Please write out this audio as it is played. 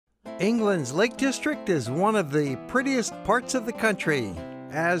England's Lake District is one of the prettiest parts of the country,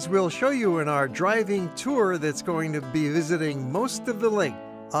 as we'll show you in our driving tour that's going to be visiting most of the lake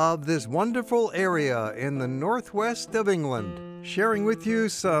of this wonderful area in the northwest of England, sharing with you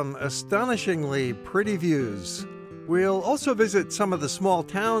some astonishingly pretty views. We'll also visit some of the small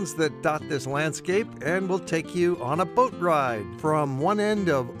towns that dot this landscape, and we'll take you on a boat ride from one end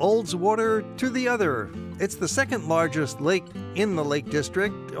of Ullswater to the other. It's the second largest lake in the Lake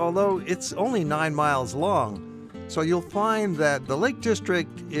District, although it's only 9 miles long. So you'll find that the Lake District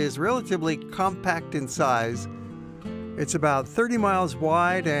is relatively compact in size. It's about 30 miles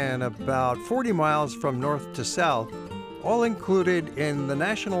wide and about 40 miles from north to south, all included in the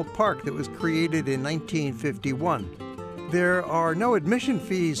national park that was created in 1951. There are no admission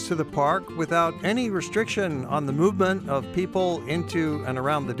fees to the park without any restriction on the movement of people into and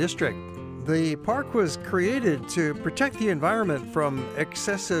around the district. The park was created to protect the environment from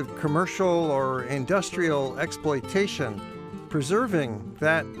excessive commercial or industrial exploitation, preserving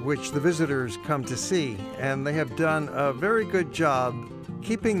that which the visitors come to see, and they have done a very good job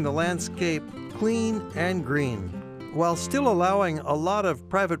keeping the landscape clean and green, while still allowing a lot of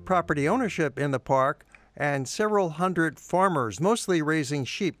private property ownership in the park and several hundred farmers, mostly raising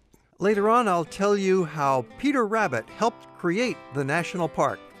sheep. Later on, I'll tell you how Peter Rabbit helped create the national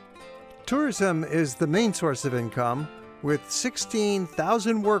park. Tourism is the main source of income, with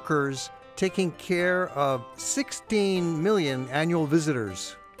 16,000 workers taking care of 16 million annual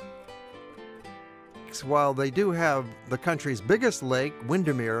visitors. While they do have the country's biggest lake,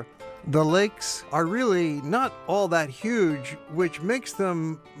 Windermere, the lakes are really not all that huge, which makes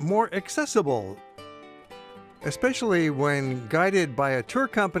them more accessible, especially when guided by a tour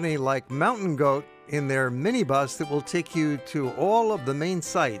company like Mountain Goat in their minibus that will take you to all of the main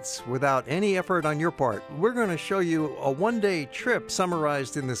sites without any effort on your part. We're going to show you a one-day trip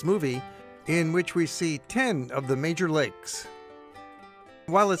summarized in this movie in which we see 10 of the major lakes.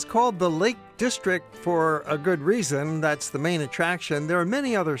 While it's called the Lake District for a good reason, that's the main attraction, there are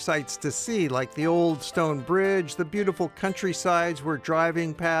many other sights to see, like the old stone bridge, the beautiful countrysides we're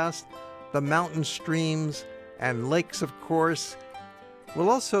driving past, the mountain streams, and lakes, of course. We'll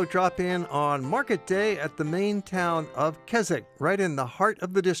also drop in on market day at the main town of Keswick, right in the heart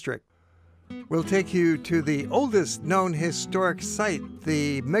of the district. We'll take you to the oldest known historic site,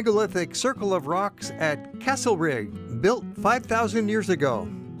 the megalithic circle of rocks at Castlerrig, built 5,000 years ago.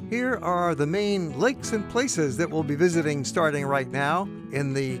 Here are the main lakes and places that we'll be visiting starting right now,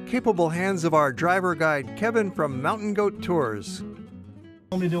 in the capable hands of our driver guide Kevin from Mountain Goat Tours.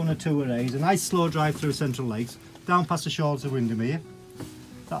 Normally doing a tour days, a nice slow drive through Central Lakes, down past the shores of Windermere.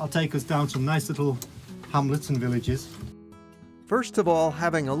 That'll take us down some nice little hamlets and villages. First of all,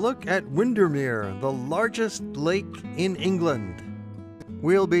 having a look at Windermere, the largest lake in England.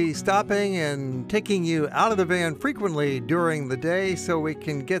 We'll be stopping and taking you out of the van frequently during the day so we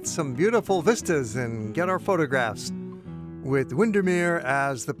can get some beautiful vistas and get our photographs, with Windermere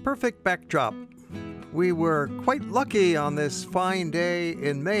as the perfect backdrop. We were quite lucky on this fine day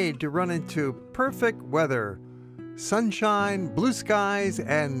in May to run into perfect weather. Sunshine, blue skies,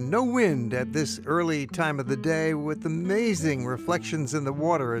 and no wind at this early time of the day, with amazing reflections in the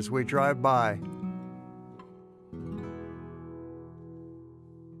water as we drive by.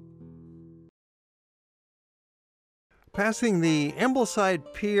 Passing the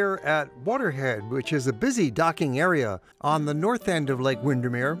Ambleside Pier at Waterhead, which is a busy docking area on the north end of Lake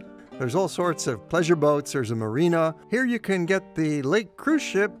Windermere. There's all sorts of pleasure boats, there's a marina. Here you can get the lake cruise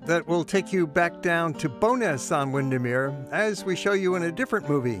ship that will take you back down to Bowness on Windermere, as we show you in a different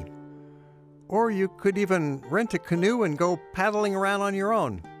movie. Or you could even rent a canoe and go paddling around on your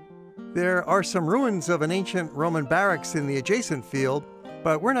own. There are some ruins of an ancient Roman barracks in the adjacent field,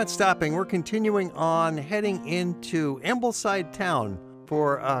 but we're not stopping. We're continuing on, heading into Ambleside town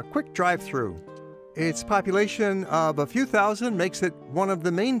for a quick drive-through. Its population of a few thousand makes it one of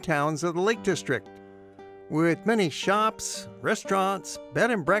the main towns of the Lake District, with many shops, restaurants, bed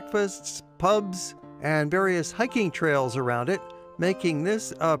and breakfasts, pubs, and various hiking trails around it, making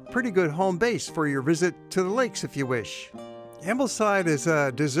this a pretty good home base for your visit to the lakes if you wish. Ambleside is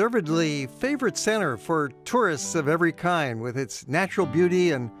a deservedly favorite center for tourists of every kind, with its natural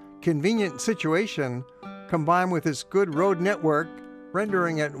beauty and convenient situation, combined with its good road network,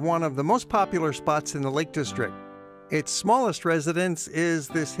 rendering it one of the most popular spots in the Lake District. Its smallest residence is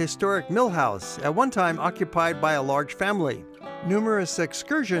this historic mill house, at one time occupied by a large family. Numerous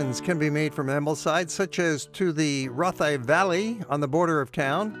excursions can be made from Ambleside, such as to the Rothai Valley on the border of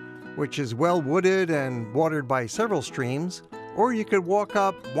town, which is well wooded and watered by several streams, or you could walk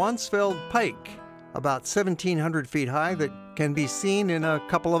up Wansfeld Pike about 1,700 feet high, that can be seen in a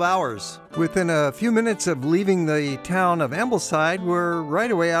couple of hours. Within a few minutes of leaving the town of Ambleside, we're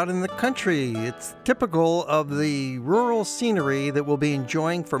right away out in the country. It's typical of the rural scenery that we'll be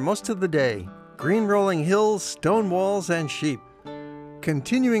enjoying for most of the day. Green rolling hills, stone walls, and sheep.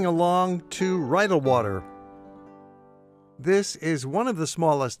 Continuing along to Rydalwater. This is one of the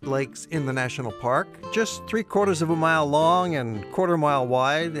smallest lakes in the national park, just 3/4 of a mile long and 1/4 mile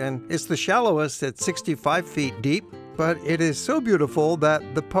wide, and it's the shallowest at 65 feet deep. But it is so beautiful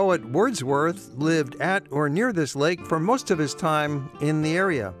that the poet Wordsworth lived at or near this lake for most of his time in the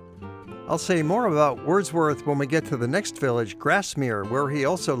area. I'll say more about Wordsworth when we get to the next village, Grasmere, where he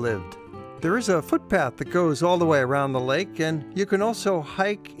also lived. There is a footpath that goes all the way around the lake, and you can also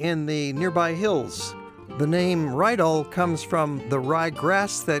hike in the nearby hills. The name Rydal comes from the rye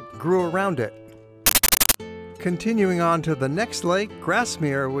grass that grew around it. Continuing on to the next lake,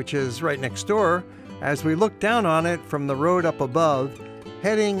 Grasmere, which is right next door, as we look down on it from the road up above,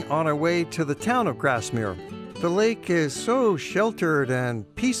 heading on our way to the town of Grasmere. The lake is so sheltered and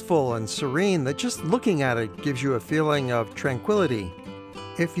peaceful and serene that just looking at it gives you a feeling of tranquility.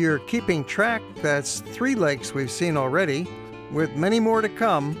 If you're keeping track, that's 3 lakes we've seen already, with many more to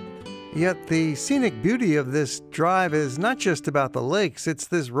come. Yet the scenic beauty of this drive is not just about the lakes, it's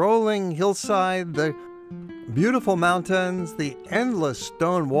this rolling hillside, the beautiful mountains, the endless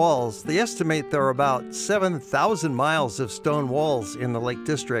stone walls. They estimate there are about 7,000 miles of stone walls in the Lake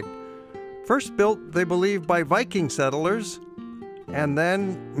District. First built, they believe, by Viking settlers, and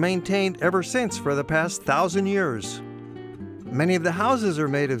then maintained ever since for the past 1,000 years. Many of the houses are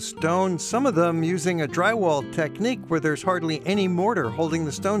made of stone, some of them using a drywall technique where there's hardly any mortar holding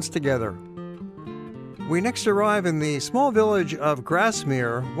the stones together. We next arrive in the small village of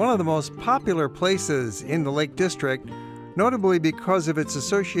Grasmere, one of the most popular places in the Lake District, notably because of its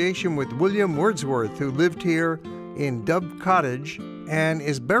association with William Wordsworth, who lived here in Dove Cottage and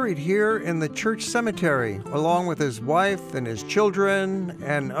is buried here in the church cemetery, along with his wife and his children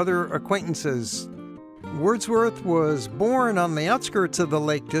and other acquaintances. Wordsworth was born on the outskirts of the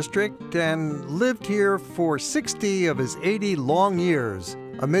Lake District and lived here for 60 of his 80 long years,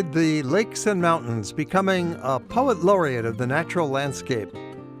 amid the lakes and mountains, becoming a poet laureate of the natural landscape.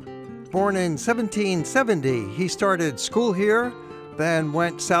 Born in 1770, he started school here, then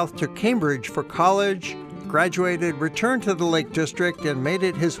went south to Cambridge for college, graduated, returned to the Lake District, and made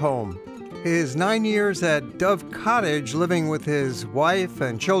it his home. His 9 years at Dove Cottage, living with his wife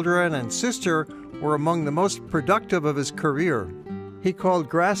and children and sister, were among the most productive of his career. He called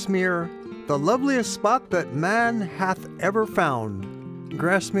Grasmere the loveliest spot that man hath ever found.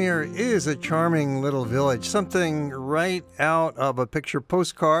 Grasmere is a charming little village, something right out of a picture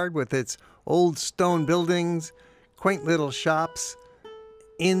postcard, with its old stone buildings, quaint little shops,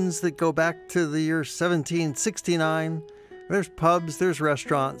 inns that go back to the year 1769. There's pubs, there's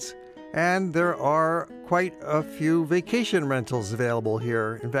restaurants, and there are quite a few vacation rentals available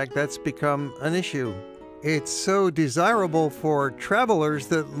here. In fact, that's become an issue. It's so desirable for travelers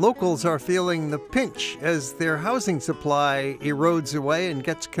that locals are feeling the pinch as their housing supply erodes away and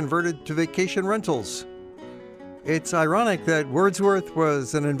gets converted to vacation rentals. It's ironic that Wordsworth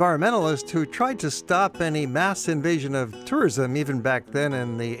was an environmentalist who tried to stop any mass invasion of tourism even back then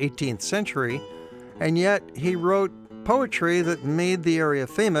in the 18th century, and yet he wrote poetry that made the area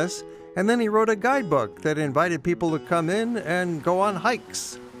famous. And then he wrote a guidebook that invited people to come in and go on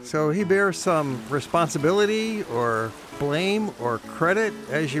hikes. So he bears some responsibility or blame or credit,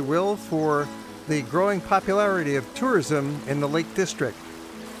 as you will, for the growing popularity of tourism in the Lake District.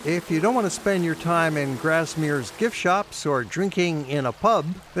 If you don't want to spend your time in Grasmere's gift shops or drinking in a pub,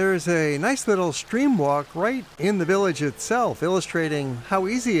 there's a nice little stream walk right in the village itself, illustrating how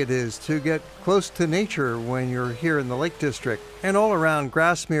easy it is to get close to nature when you're here in the Lake District. And all around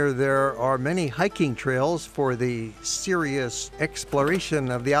Grasmere there are many hiking trails for the serious exploration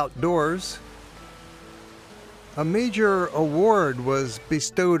of the outdoors. A major award was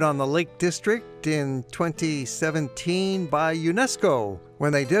bestowed on the Lake District in 2017 by UNESCO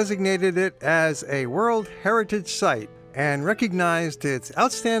when they designated it as a World Heritage Site and recognized its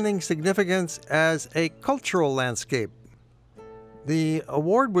outstanding significance as a cultural landscape. The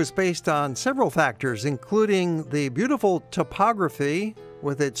award was based on several factors, including the beautiful topography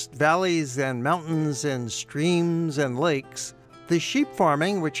with its valleys and mountains and streams and lakes, the sheep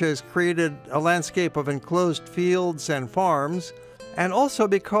farming, which has created a landscape of enclosed fields and farms, and also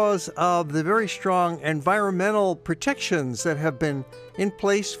because of the very strong environmental protections that have been in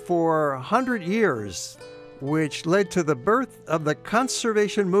place for 100 years, which led to the birth of the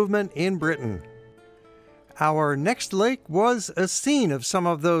conservation movement in Britain. Our next lake was a scene of some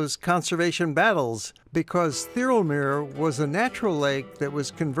of those conservation battles because Thirlmere was a natural lake that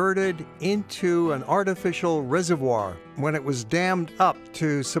was converted into an artificial reservoir when it was dammed up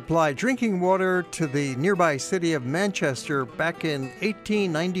to supply drinking water to the nearby city of Manchester back in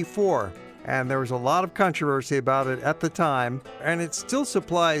 1894. And there was a lot of controversy about it at the time, and it still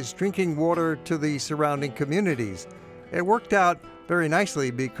supplies drinking water to the surrounding communities. It worked out very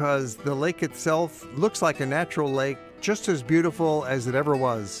nicely because the lake itself looks like a natural lake, just as beautiful as it ever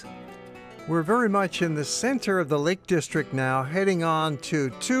was. We're very much in the center of the Lake District now, heading on to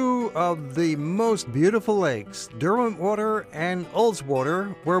two of the most beautiful lakes, Derwentwater and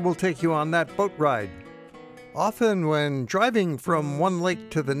Ullswater, where we'll take you on that boat ride. Often when driving from one lake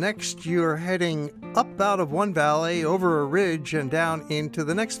to the next, you're heading up out of one valley, over a ridge, and down into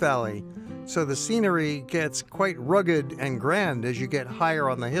the next valley. So the scenery gets quite rugged and grand as you get higher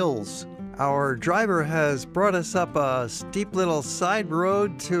on the hills. Our driver has brought us up a steep little side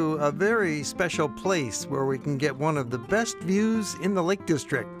road to a very special place where we can get one of the best views in the Lake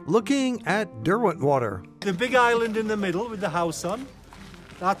District, looking at Derwentwater. The big island in the middle with the house on,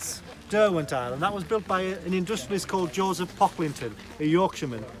 that's Derwent Island. That was built by an industrialist called Joseph Pocklington, a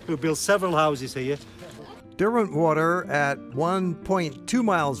Yorkshireman, who built several houses here. Derwentwater, at 1.2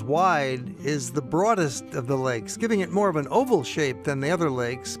 miles wide, is the broadest of the lakes, giving it more of an oval shape than the other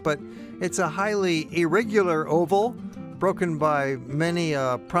lakes, but it's a highly irregular oval, broken by many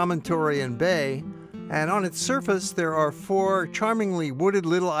a promontory and bay, and on its surface there are 4 charmingly wooded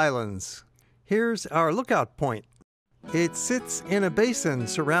little islands. Here's our lookout point. It sits in a basin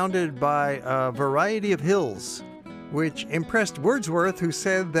surrounded by a variety of hills, which impressed Wordsworth, who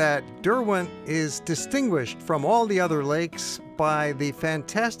said that Derwent is distinguished from all the other lakes by the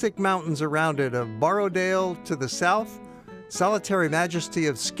fantastic mountains around it of Borrowdale to the south, solitary majesty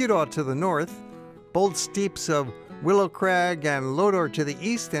of Skiddaw to the north, bold steeps of Willow Crag and Lodore to the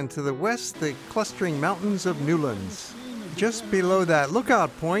east, and to the west the clustering mountains of Newlands. Just below that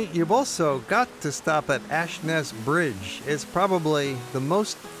lookout point, you've also got to stop at Ashness Bridge. It's probably the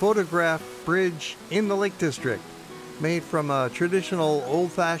most photographed bridge in the Lake District. Made from a traditional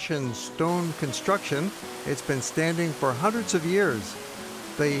old-fashioned stone construction, it's been standing for hundreds of years.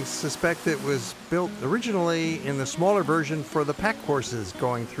 They suspect it was built originally in the smaller version for the pack horses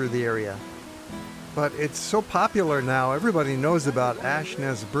going through the area. But it's so popular now, everybody knows about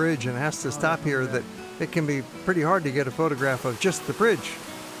Ashness Bridge and has to stop here, that it can be pretty hard to get a photograph of just the bridge,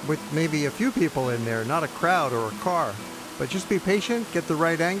 with maybe a few people in there, not a crowd or a car. But just be patient, get the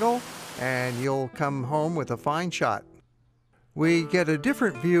right angle, and you'll come home with a fine shot. We get a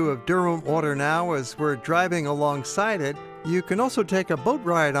different view of Derwentwater now as we're driving alongside it. You can also take a boat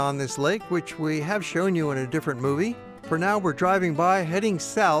ride on this lake, which we have shown you in a different movie. For now, we're driving by, heading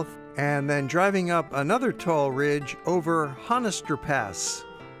south, and then driving up another tall ridge over Honister Pass,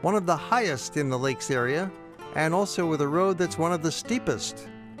 one of the highest in the lakes area, and also with a road that's one of the steepest.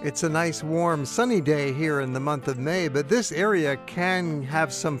 It's a nice, warm, sunny day here in the month of May, but this area can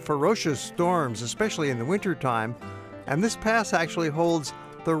have some ferocious storms, especially in the wintertime. And this pass actually holds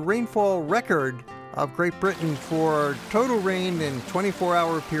the rainfall record of Great Britain for total rain in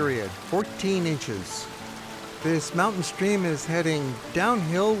 24-hour period, 14 inches. This mountain stream is heading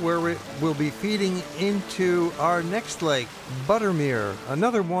downhill where it will be feeding into our next lake, Buttermere,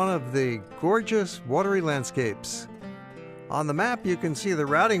 another one of the gorgeous watery landscapes. On the map you can see the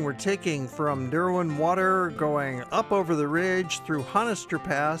routing we're taking from Derwentwater, going up over the ridge through Honister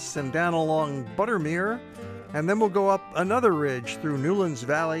Pass and down along Buttermere. And then we'll go up another ridge through Newlands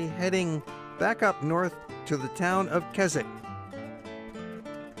Valley, heading back up north to the town of Keswick.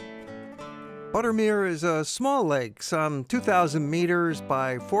 Buttermere is a small lake, some 2,000 meters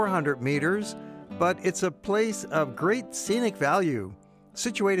by 400 meters, but it's a place of great scenic value,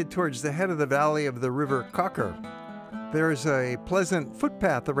 situated towards the head of the valley of the River Cocker. There's a pleasant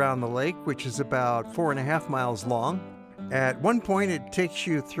footpath around the lake, which is about 4.5 miles long. At one point, it takes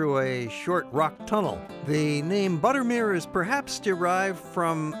you through a short rock tunnel. The name Buttermere is perhaps derived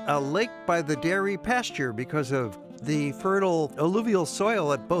from a lake by the dairy pasture because of the fertile alluvial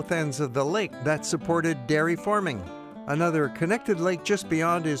soil at both ends of the lake that supported dairy farming. Another connected lake just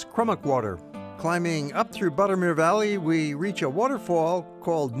beyond is Crummockwater. Climbing up through Buttermere Valley, we reach a waterfall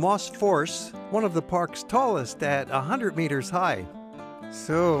called Moss Force, one of the park's tallest at 100 meters high.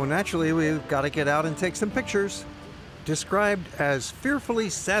 So naturally, we've got to get out and take some pictures. Described as fearfully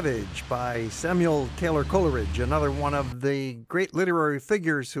savage by Samuel Taylor Coleridge, another one of the great literary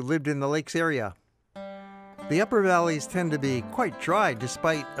figures who lived in the lakes area. The upper valleys tend to be quite dry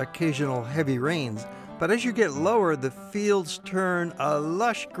despite occasional heavy rains, But as you get lower, the fields turn a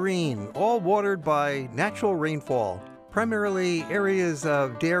lush green, all watered by natural rainfall, primarily areas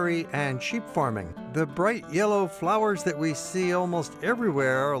of dairy and sheep farming. The bright yellow flowers that we see almost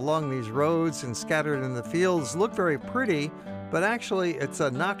everywhere along these roads and scattered in the fields look very pretty, but actually it's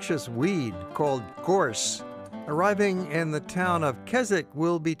a noxious weed called gorse. Arriving in the town of Keswick,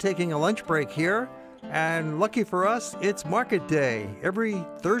 we'll be taking a lunch break here, and lucky for us, it's market day. Every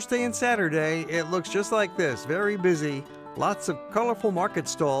Thursday and Saturday, it looks just like this, very busy. Lots of colorful market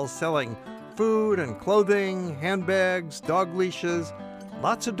stalls selling food and clothing, handbags, dog leashes,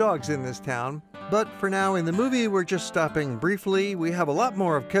 lots of dogs in this town. But for now, in the movie, we're just stopping briefly. We have a lot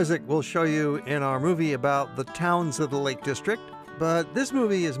more of Keswick we'll show you in our movie about the towns of the Lake District. But this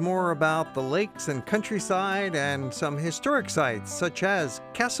movie is more about the lakes and countryside and some historic sites, such as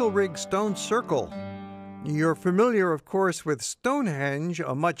Castlerrig Stone Circle. You're familiar, of course, with Stonehenge,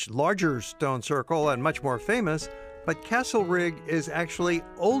 a much larger stone circle and much more famous, but Castlerrig is actually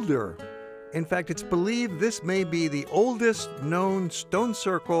older. In fact, it's believed this may be the oldest known stone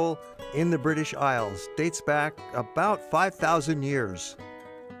circle in the British Isles. Dates back about 5,000 years.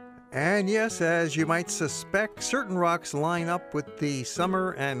 And yes, as you might suspect, certain rocks line up with the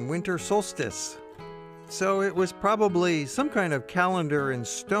summer and winter solstice. So it was probably some kind of calendar in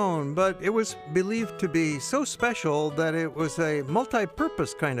stone, but it was believed to be so special that it was a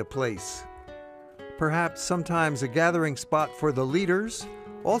multi-purpose kind of place. Perhaps sometimes a gathering spot for the leaders.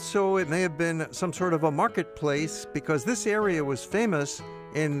 Also, it may have been some sort of a marketplace because this area was famous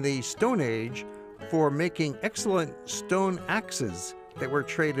in the Stone Age for making excellent stone axes that were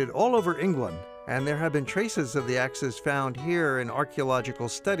traded all over England, and there have been traces of the axes found here in archaeological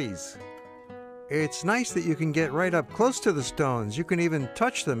studies. It's nice that you can get right up close to the stones. You can even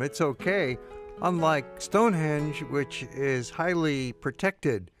touch them, it's okay, unlike Stonehenge, which is highly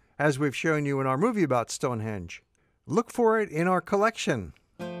protected, as we've shown you in our movie about Stonehenge. Look for it in our collection.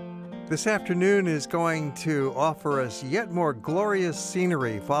 This afternoon is going to offer us yet more glorious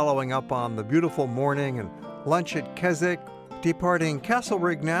scenery following up on the beautiful morning and lunch at Keswick. Departing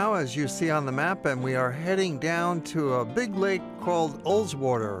Castlerrig now, as you see on the map, and we are heading down to a big lake called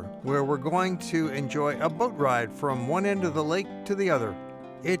Ullswater, where we're going to enjoy a boat ride from one end of the lake to the other.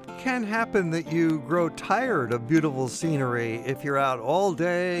 It can happen that you grow tired of beautiful scenery if you're out all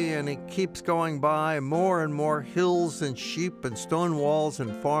day and it keeps going by more and more hills and sheep and stone walls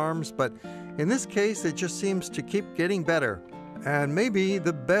and farms, but in this case it just seems to keep getting better. And maybe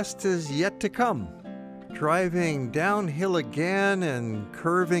the best is yet to come. Driving downhill again and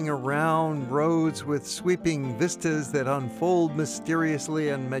curving around roads with sweeping vistas that unfold mysteriously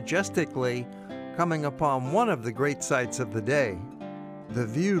and majestically, coming upon one of the great sights of the day. The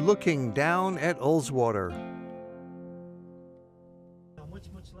view looking down at Ullswater. Much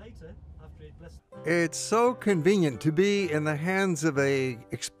later, after it blessed. It's so convenient to be in the hands of an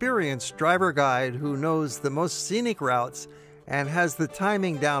experienced driver guide who knows the most scenic routes and has the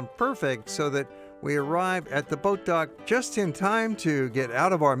timing down perfect so that we arrive at the boat dock just in time to get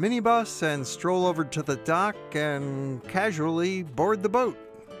out of our minibus and stroll over to the dock and casually board the boat.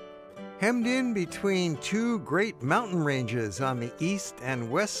 Hemmed in between two great mountain ranges on the east and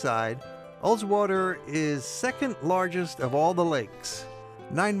west side, Ullswater is second largest of all the lakes.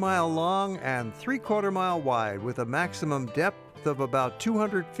 9 mile long and 3/4 mile wide with a maximum depth of about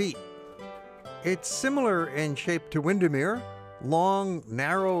 200 feet. It's similar in shape to Windermere, long,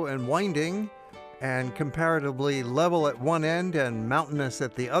 narrow, and winding, and comparatively level at one end and mountainous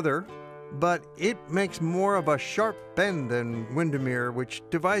at the other, but it makes more of a sharp bend than Windermere, which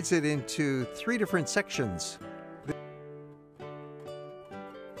divides it into 3 different sections.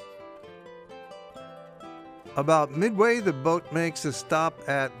 About midway, the boat makes a stop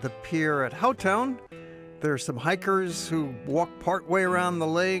at the pier at Howtown. There are some hikers who walk partway around the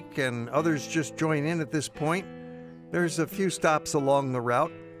lake and others just join in at this point. There's a few stops along the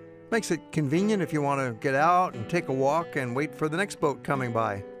route. Makes it convenient if you want to get out and take a walk and wait for the next boat coming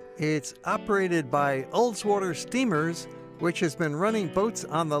by. It's operated by Ullswater Steamers, which has been running boats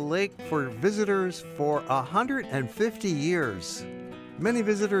on the lake for visitors for 150 years. Many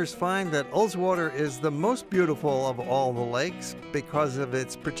visitors find that Ullswater is the most beautiful of all the lakes because of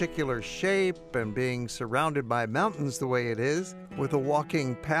its particular shape and being surrounded by mountains the way it is, with a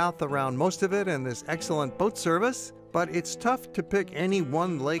walking path around most of it and this excellent boat service. But it's tough to pick any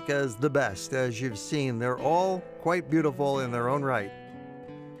one lake as the best. As you've seen, they're all quite beautiful in their own right.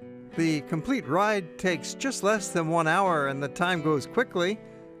 The complete ride takes just less than 1 hour and the time goes quickly,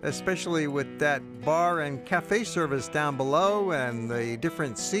 especially with that bar and cafe service down below and the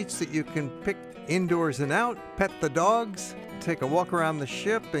different seats that you can pick indoors and out, pet the dogs, take a walk around the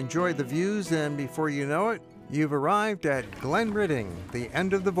ship, enjoy the views, and before you know it, you've arrived at Glenridding, the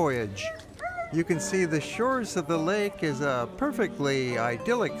end of the voyage. You can see the shores of the lake is a perfectly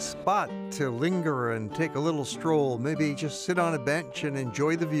idyllic spot to linger and take a little stroll, maybe just sit on a bench and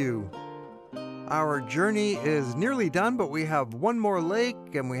enjoy the view. Our journey is nearly done, but we have one more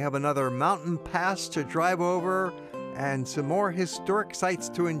lake and we have another mountain pass to drive over and some more historic sights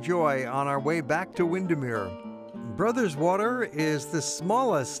to enjoy on our way back to Windermere. Brotherswater is the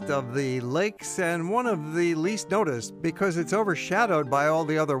smallest of the lakes and one of the least noticed because it's overshadowed by all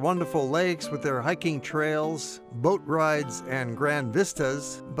the other wonderful lakes with their hiking trails, boat rides, and grand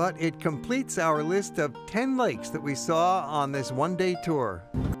vistas, but it completes our list of 10 lakes that we saw on this one-day tour.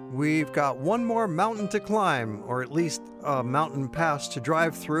 We've got one more mountain to climb, or at least a mountain pass to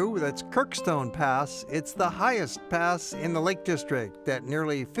drive through. That's Kirkstone Pass. It's the highest pass in the Lake District at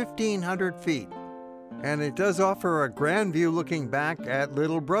nearly 1,500 feet. And it does offer a grand view looking back at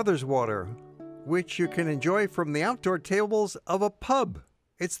Little Brotherswater, which you can enjoy from the outdoor tables of a pub.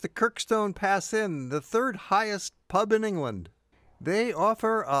 It's the Kirkstone Pass Inn, the third highest pub in England. They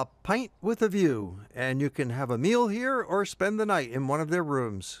offer a pint with a view, and you can have a meal here or spend the night in one of their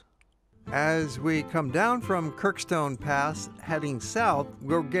rooms. As we come down from Kirkstone Pass, heading south,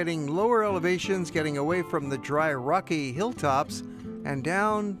 we're getting lower elevations, getting away from the dry, rocky hilltops, and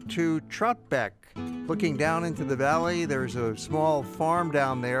down to Troutbeck. Looking down into the valley, there's a small farm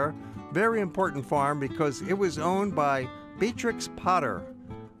down there, very important farm because it was owned by Beatrix Potter,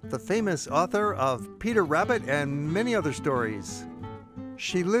 the famous author of Peter Rabbit and many other stories.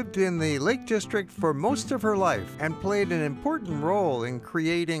 She lived in the Lake District for most of her life and played an important role in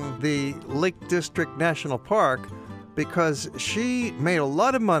creating the Lake District National Park because she made a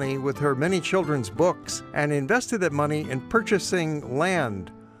lot of money with her many children's books and invested that money in purchasing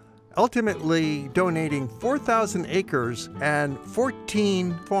land, ultimately donating 4,000 acres and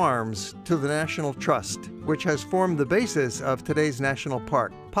 14 farms to the National Trust, which has formed the basis of today's national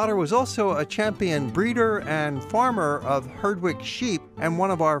park. Potter was also a champion breeder and farmer of Herdwick sheep and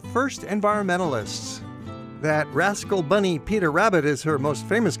one of our first environmentalists. That rascal bunny Peter Rabbit is her most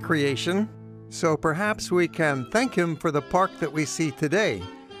famous creation, so perhaps we can thank him for the park that we see today.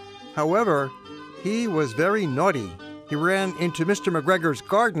 However, he was very naughty. He ran into Mr. McGregor's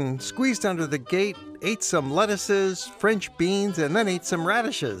garden, squeezed under the gate, ate some lettuces, French beans, and then ate some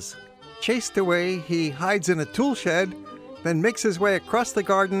radishes. Chased away, he hides in a tool shed, then makes his way across the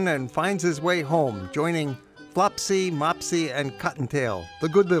garden and finds his way home, joining Flopsy, Mopsy, and Cottontail, the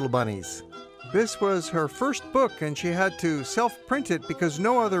good little bunnies. This was her first book, and she had to self-print it because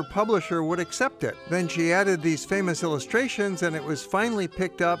no other publisher would accept it. Then she added these famous illustrations, and it was finally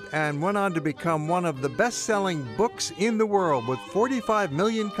picked up and went on to become one of the best-selling books in the world with 45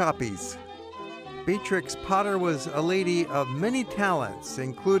 million copies. Beatrix Potter was a lady of many talents,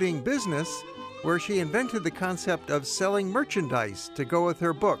 including business, where she invented the concept of selling merchandise to go with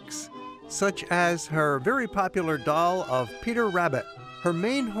her books, such as her very popular doll of Peter Rabbit. Her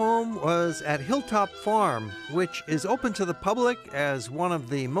main home was at Hilltop Farm, which is open to the public as one of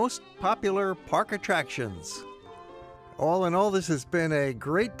the most popular park attractions. All in all, this has been a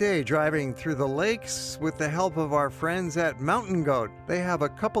great day driving through the lakes with the help of our friends at Mountain Goat. They have a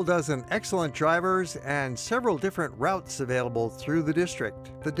couple dozen excellent drivers and several different routes available through the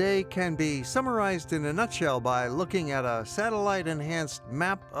district. The day can be summarized in a nutshell by looking at a satellite-enhanced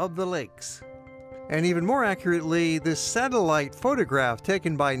map of the lakes. And even more accurately, this satellite photograph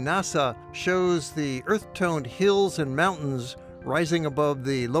taken by NASA shows the earth-toned hills and mountains rising above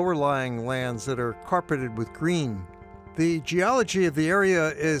the lower-lying lands that are carpeted with green. The geology of the area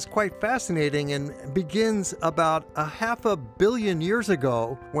is quite fascinating and begins about 500 million years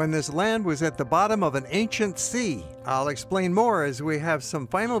ago when this land was at the bottom of an ancient sea. I'll explain more as we have some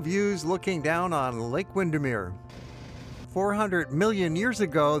final views looking down on Lake Windermere. 400 million years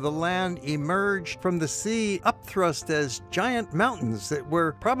ago, the land emerged from the sea upthrust as giant mountains that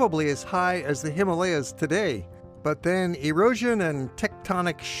were probably as high as the Himalayas today. But then erosion and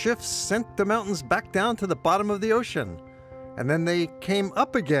tectonic shifts sent the mountains back down to the bottom of the ocean. And then they came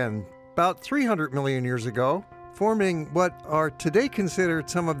up again about 300 million years ago, forming what are today considered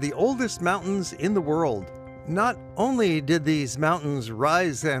some of the oldest mountains in the world. Not only did these mountains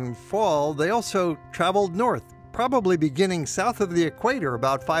rise and fall, they also traveled north, probably beginning south of the equator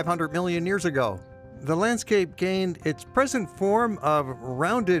about 500 million years ago. The landscape gained its present form of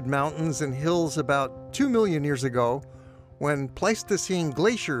rounded mountains and hills about 2 million years ago, when Pleistocene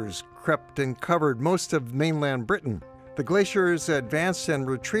glaciers crept and covered most of mainland Britain. The glaciers advanced and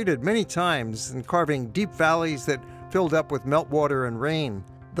retreated many times, carving deep valleys that filled up with meltwater and rain,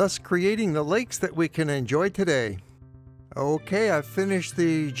 thus creating the lakes that we can enjoy today. Okay, I finished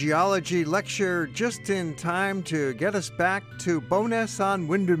the geology lecture just in time to get us back to Bowness on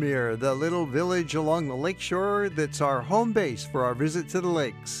Windermere, the little village along the lakeshore that's our home base for our visit to the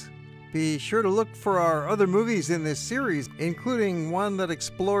lakes. Be sure to look for our other movies in this series, including one that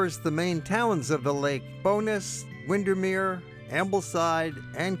explores the main towns of the lake, Bowness, Windermere, Ambleside,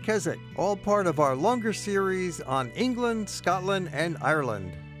 and Keswick, all part of our longer series on England, Scotland, and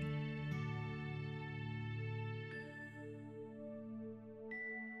Ireland.